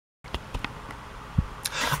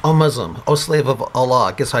O Muslim, O slave of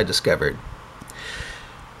Allah, guess I discovered.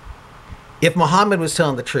 If Muhammad was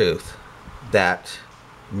telling the truth that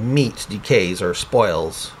meat decays or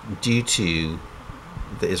spoils due to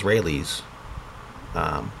the Israelis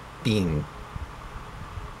being,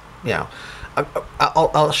 you know,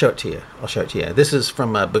 I'll show it to you. I'll show it to you. This is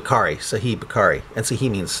from Bukhari, Sahih Bukhari, and Sahih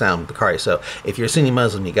means sound Bukhari. So if you're a Sunni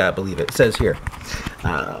Muslim, you gotta believe it. It says here.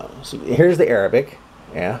 So here's the Arabic.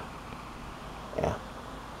 Yeah.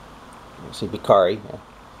 See Bukhari.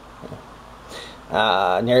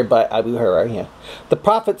 Narrated by Abu Hurairah. Yeah. The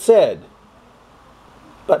Prophet said,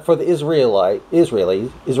 but for the Israelis,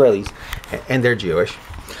 and they're Jewish,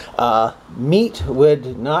 meat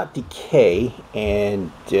would not decay,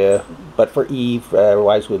 and but for Eve,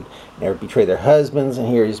 wives would never betray their husbands. And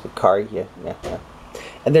here is Bukhari. Yeah.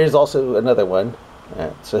 And there's also another one,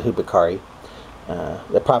 Sahih Bukhari.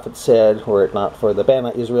 The Prophet said, were it not for the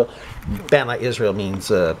Bana Israel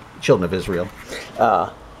means children of Israel,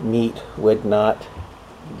 meat would not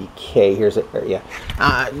decay. Here's it.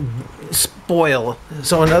 Spoil.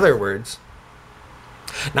 So in other words,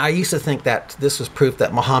 now I used to think that this was proof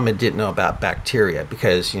that Muhammad didn't know about bacteria,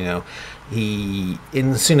 because he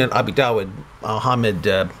in Sunan Abi Dawud, Muhammad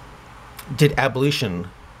did ablution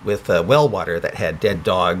with well water that had dead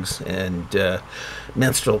dogs and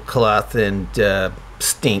menstrual cloth and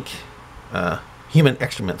stink, human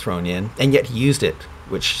excrement thrown in, and yet he used it,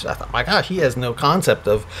 which I thought, my gosh, he has no concept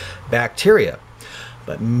of bacteria.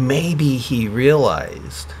 But maybe he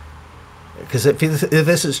realized, because if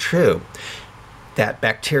this is true, that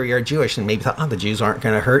bacteria are Jewish, and maybe thought, oh, the Jews aren't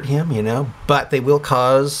going to hurt him, but they will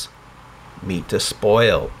cause meat to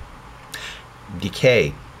spoil,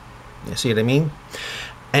 decay. You see what I mean?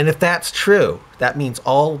 And if that's true, that means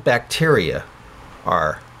all bacteria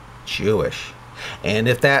are Jewish. And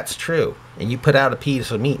if that's true, and you put out a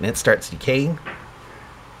piece of meat and it starts decaying,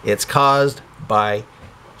 it's caused by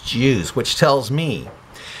Jews, which tells me,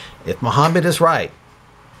 if Muhammad is right,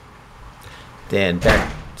 then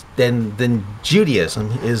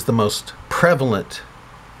Judaism is the most prevalent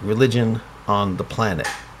religion on the planet.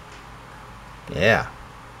 Yeah.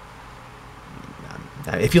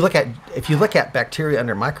 If you look at bacteria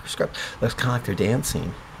under a microscope, it looks kind of like they're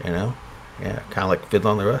dancing, Yeah, kind of like Fiddler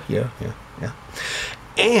on the Roof. Yeah.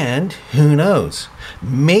 And who knows?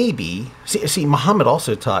 Maybe see, Muhammad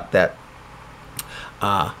also taught that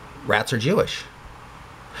rats are Jewish.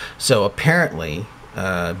 So apparently,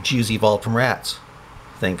 Jews evolved from rats,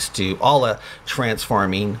 thanks to Allah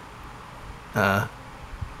transforming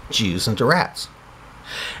Jews into rats.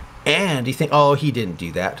 And you think, oh, he didn't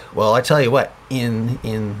do that. Well, I tell you what,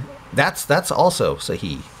 that's also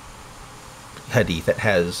Sahih hadith that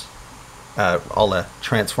has Allah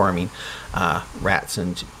transforming rats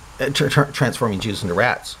and transforming Jews into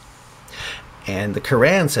rats. And the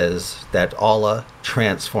Quran says that Allah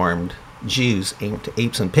transformed Jews into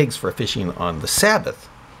apes and pigs for fishing on the Sabbath.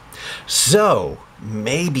 So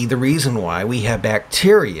maybe the reason why we have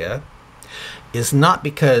bacteria is not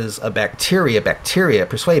because of bacteria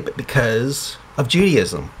persuade, but because of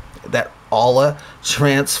Judaism, that Allah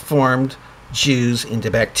transformed Jews into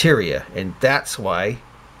bacteria. And that's why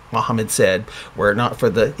Muhammad said, were it not for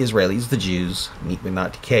the Israelis, the Jews, meat would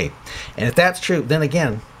not decay. And if that's true, then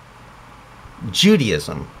again,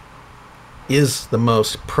 Judaism is the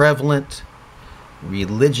most prevalent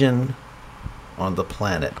religion on the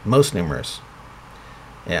planet, most numerous.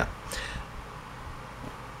 Yeah.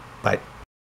 But